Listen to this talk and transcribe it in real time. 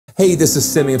Hey, this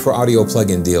is Simeon for Audio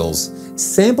Plugin Deals.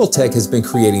 SAMPLETEKK has been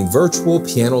creating virtual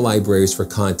piano libraries for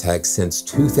Kontakt since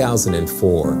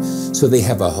 2004. So they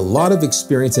have a lot of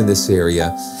experience in this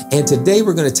area. And today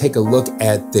we're going to take a look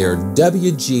at their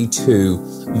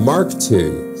WG2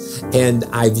 MkII. And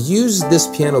I've used this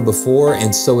piano before,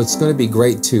 and so it's going to be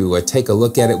great to take a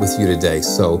look at it with you today.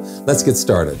 So let's get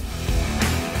started.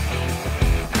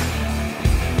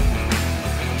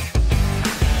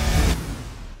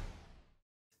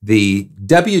 The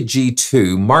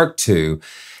WG2 MkII,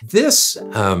 this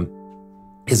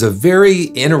is a very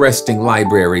interesting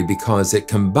library because it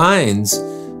combines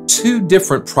two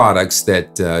different products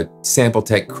that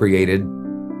SAMPLETEKK created,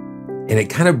 and it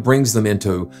kind of brings them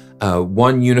into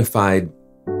one unified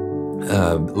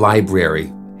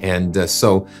library. And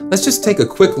so let's just take a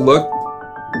quick look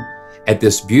at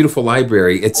this beautiful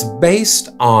library. It's based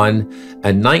on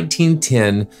a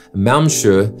 1910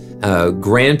 Malmsjö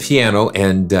Grand piano,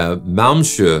 and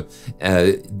Malmsjö,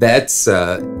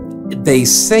 they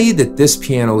say that this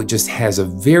piano just has a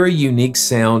very unique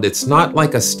sound. It's not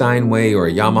like a Steinway or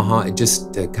a Yamaha. It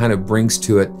just kind of brings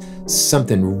to it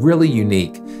something really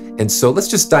unique. And so let's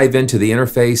just dive into the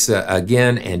interface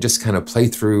again and just kind of play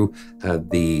through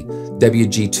the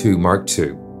WG2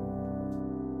 MkII.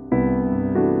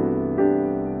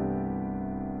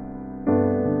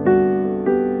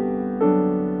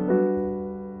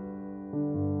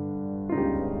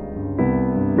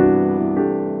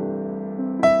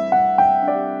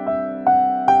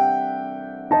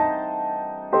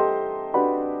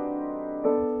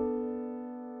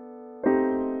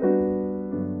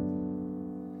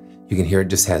 You can hear it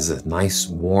just has a nice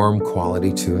warm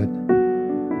quality to it.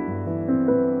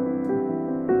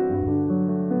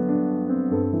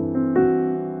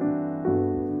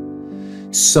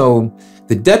 So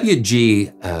the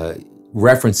WG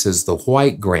references the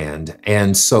White Grand,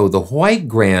 and so the White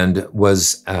Grand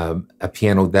was a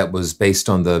piano that was based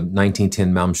on the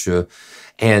 1910 Malmsjö,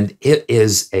 and it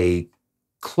is a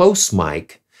close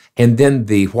mic, and then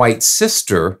the White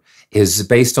Sister is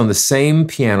based on the same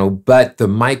piano, but the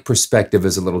mic perspective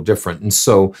is a little different. And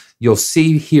so you'll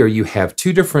see here you have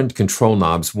two different control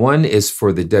knobs. One is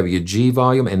for the WG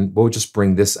volume, and we'll just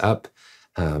bring this up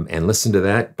and listen to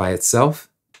that by itself.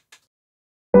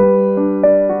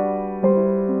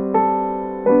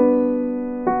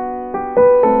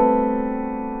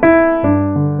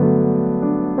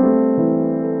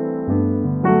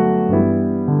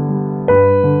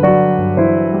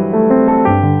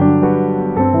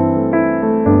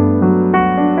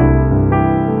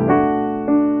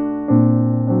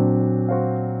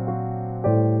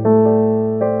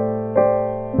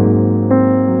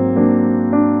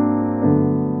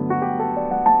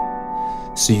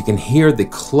 So you can hear the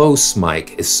close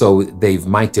mic, so they've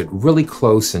mic'd it really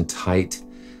close and tight.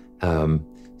 And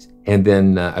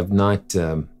then I've not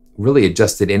really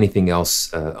adjusted anything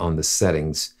else on the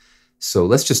settings. So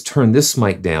let's just turn this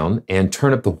mic down and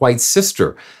turn up the White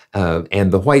Sister.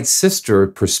 And the White Sister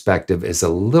perspective is a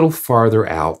little farther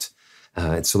out.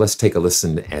 And so let's take a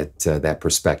listen at that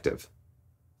perspective.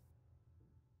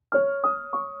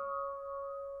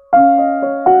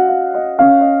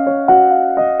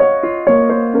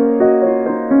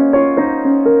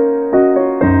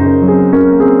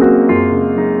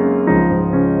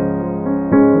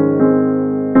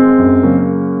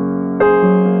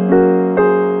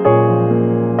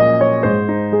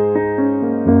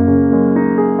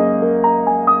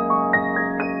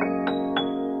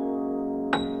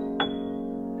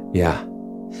 Yeah,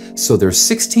 so there's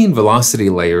 16 velocity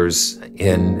layers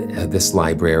in this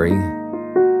library.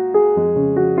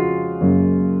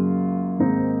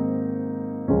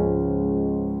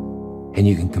 And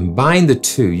you can combine the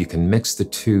two, you can mix the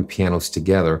two pianos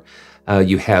together.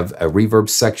 You have a reverb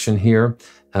section here.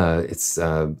 It's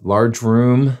a large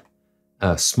room,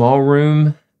 a small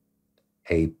room,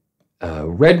 a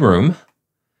red room,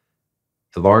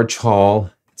 a large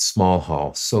hall, small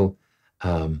hall. So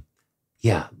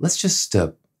yeah, let's just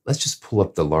pull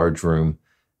up the large room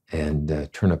and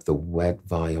turn up the wet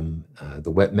volume, the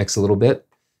wet mix a little bit,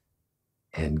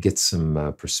 and get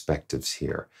some perspectives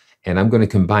here. And I'm going to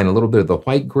combine a little bit of the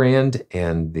White Grand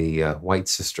and the White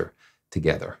Sister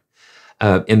together.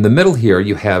 In the middle here,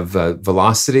 you have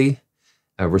velocity,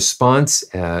 response,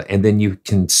 and then you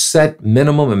can set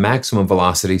minimum and maximum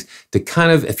velocities to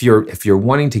kind of, if you're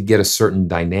wanting to get a certain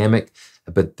dynamic,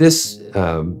 but this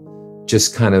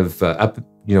just kind of up,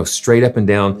 straight up and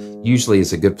down usually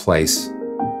is a good place.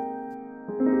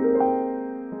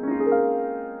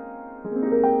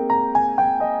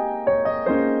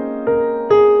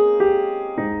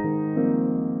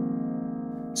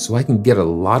 So So I can get a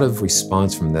lot of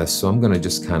response from this. So I'm going to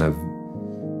just kind of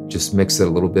just mix it a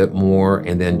little bit more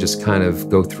and then just kind of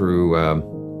go through,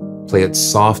 play it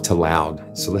soft to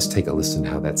loud. So let's take a listen to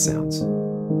how that sounds.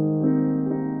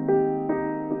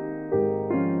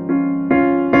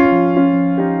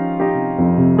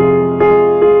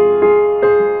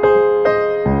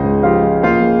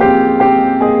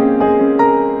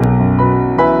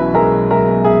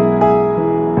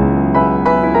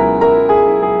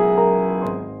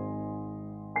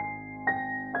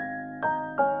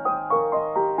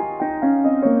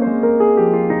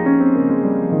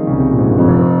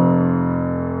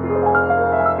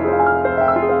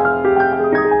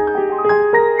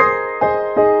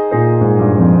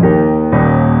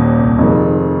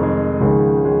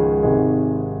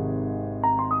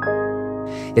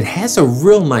 It has a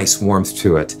real nice warmth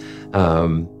to it.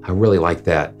 I really like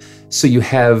that. So you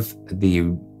have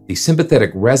the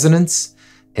sympathetic resonance,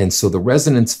 and so the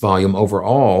resonance volume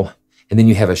overall, and then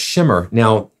you have a shimmer.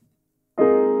 Now,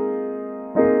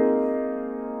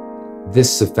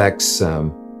 this affects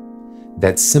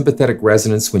that sympathetic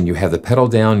resonance when you have the pedal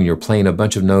down and you're playing a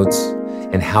bunch of notes,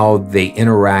 and how they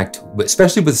interact,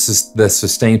 especially with the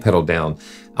sustain pedal down.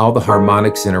 All the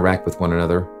harmonics interact with one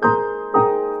another.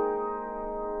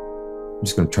 I'm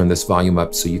just going to turn this volume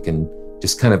up so you can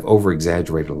just kind of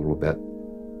over-exaggerate a little bit.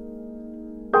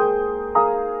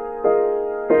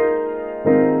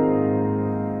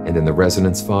 And then the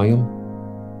resonance volume,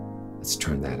 let's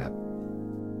turn that up.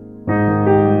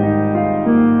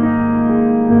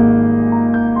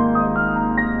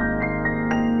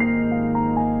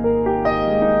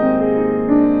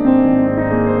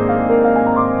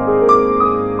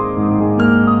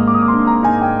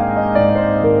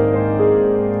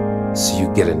 So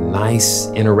you get a nice,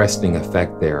 interesting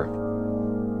effect there.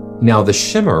 Now the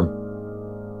shimmer,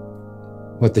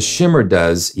 what the shimmer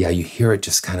does, yeah, you hear it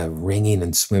just kind of ringing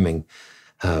and swimming.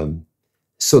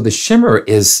 So the shimmer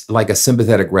is like a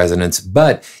sympathetic resonance,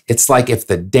 but it's like if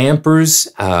the dampers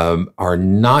are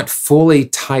not fully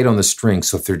tight on the string,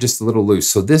 so if they're just a little loose.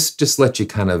 So this just lets you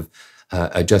kind of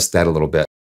adjust that a little bit.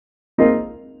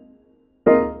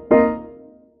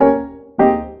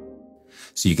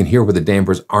 So you can hear where the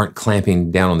dampers aren't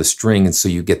clamping down on the string, and so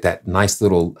you get that nice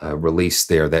little release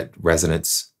there, that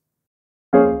resonance.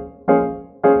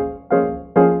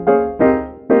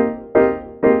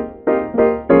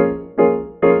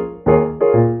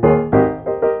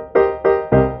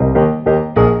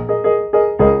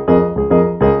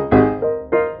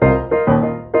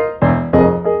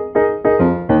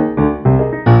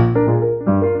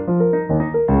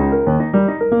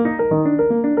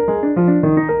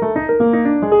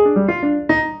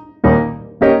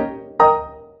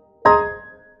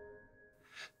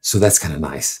 So that's kind of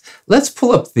nice. Let's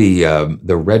pull up the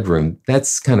red room.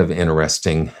 That's kind of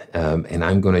interesting. And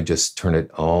I'm going to just turn it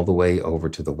all the way over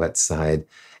to the wet side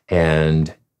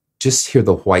and just hear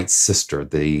the white sister,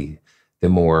 the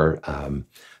more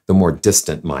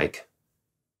distant mic.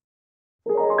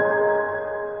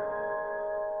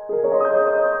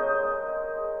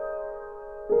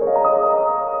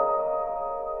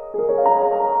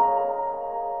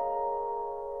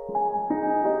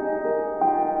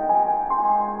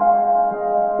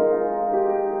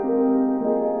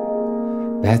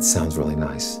 That sounds really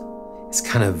nice. It's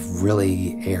kind of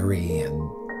really airy and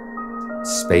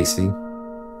spacey.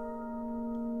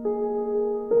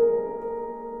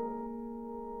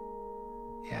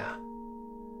 Yeah.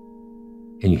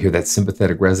 And you hear that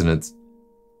sympathetic resonance.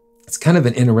 It's kind of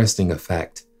an interesting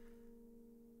effect.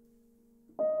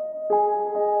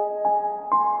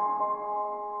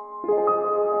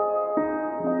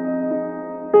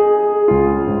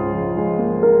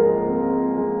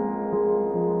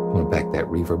 I'm going to back that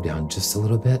reverb down just a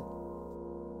little bit.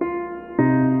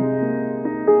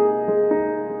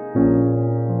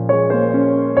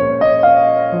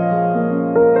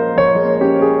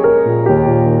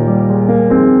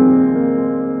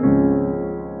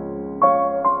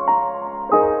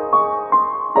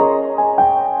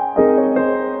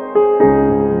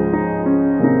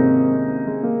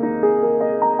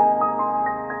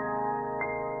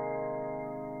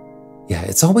 Yeah,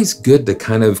 it's always good to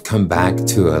kind of come back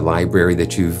to a library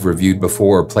that you've reviewed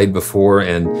before or played before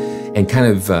and kind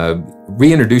of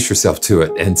reintroduce yourself to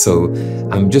it. And so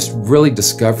I'm just really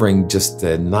discovering just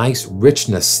the nice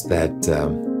richness that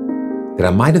I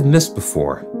might have missed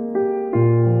before.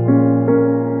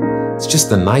 It's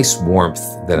just a nice warmth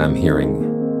that I'm hearing.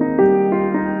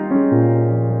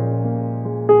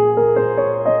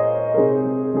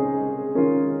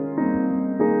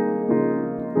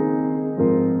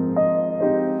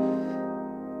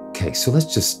 Okay, so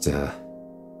let's just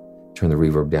turn turn the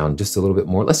reverb down just a little bit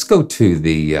more. Let's go to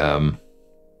the,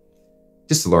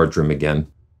 just the large room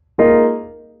again.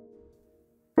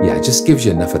 Yeah, it just gives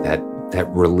you enough of that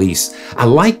release. I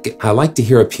like to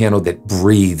hear a piano that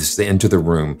breathes into the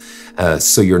room.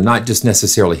 So you're not just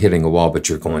necessarily hitting a wall, but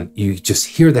you just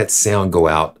hear that sound go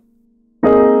out.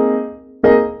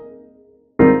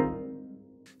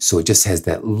 So it just has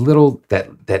that little,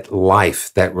 that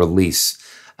life, that release.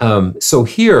 So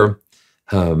here,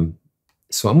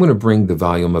 so I'm going to bring the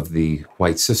volume of the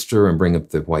White Sister and bring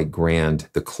up the White Grand,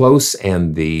 the close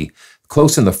and the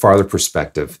farther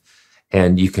perspective.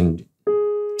 And you can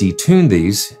detune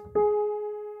these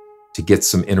to get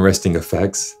some interesting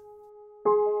effects.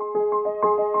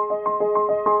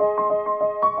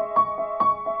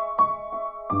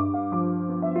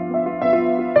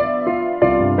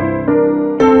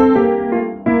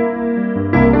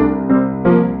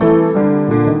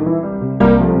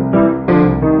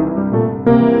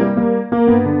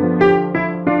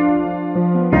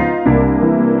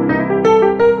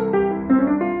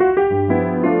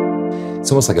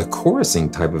 It's almost like a chorusing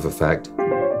type of effect.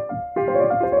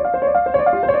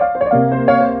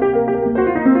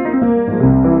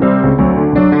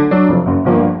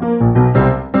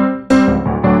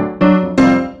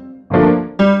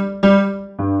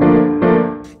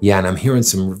 Yeah, and I'm hearing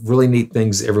some really neat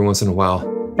things every once in a while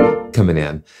coming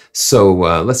in. So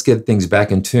let's get things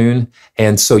back in tune.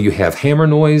 And so you have hammer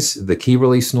noise, the key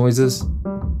release noises,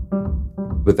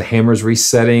 with the hammers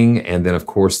resetting, and then of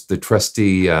course the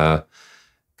trusty,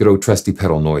 good old trusty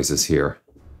pedal noises here.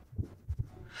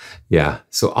 Yeah,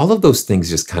 so all of those things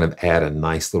just kind of add a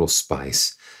nice little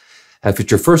spice. If it's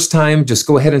your first time, just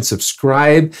go ahead and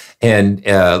subscribe and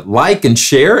like and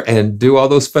share and do all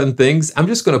those fun things. I'm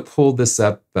just going to pull this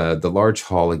up, the large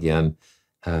hall again,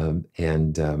 and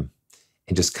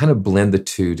just kind of blend the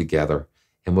two together.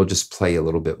 And we'll just play a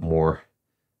little bit more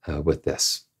with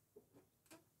this.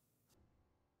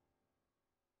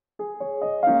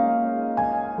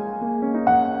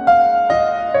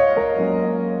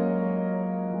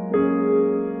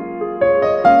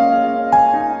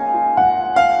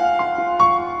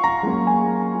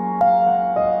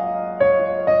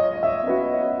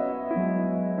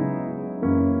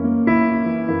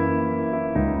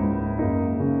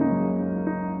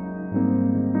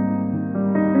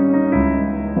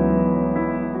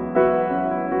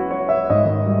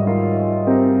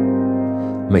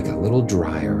 Make it a little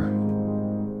drier.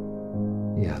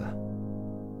 Yeah.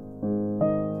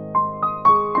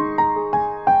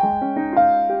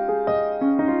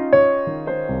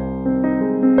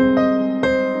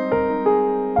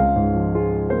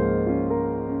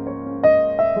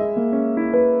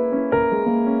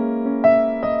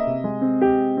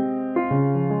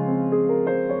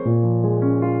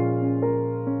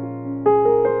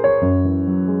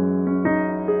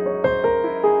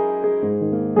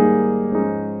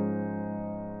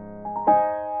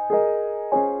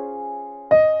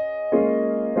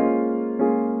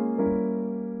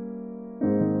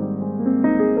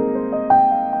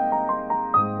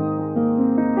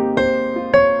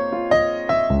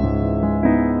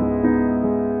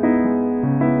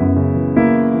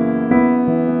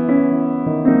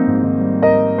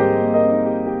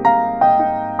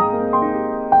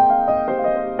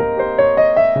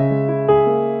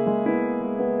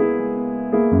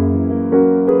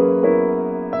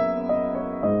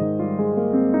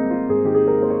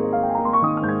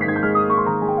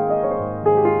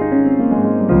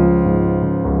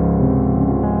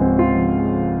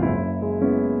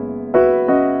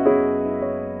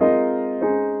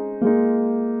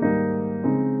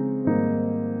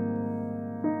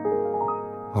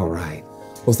 All right.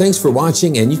 Well, thanks for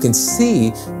watching, and you can see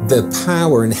the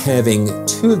power in having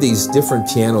two of these different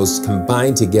pianos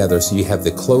combined together, so you have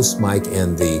the close mic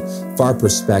and the far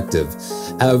perspective.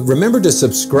 Remember to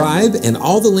subscribe, and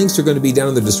all the links are going to be down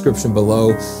in the description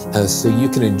below, so you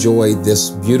can enjoy this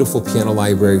beautiful piano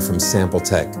library from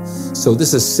SampleTekk. So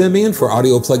this is Simeon for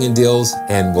Audio Plugin Deals,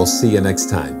 and we'll see you next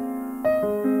time.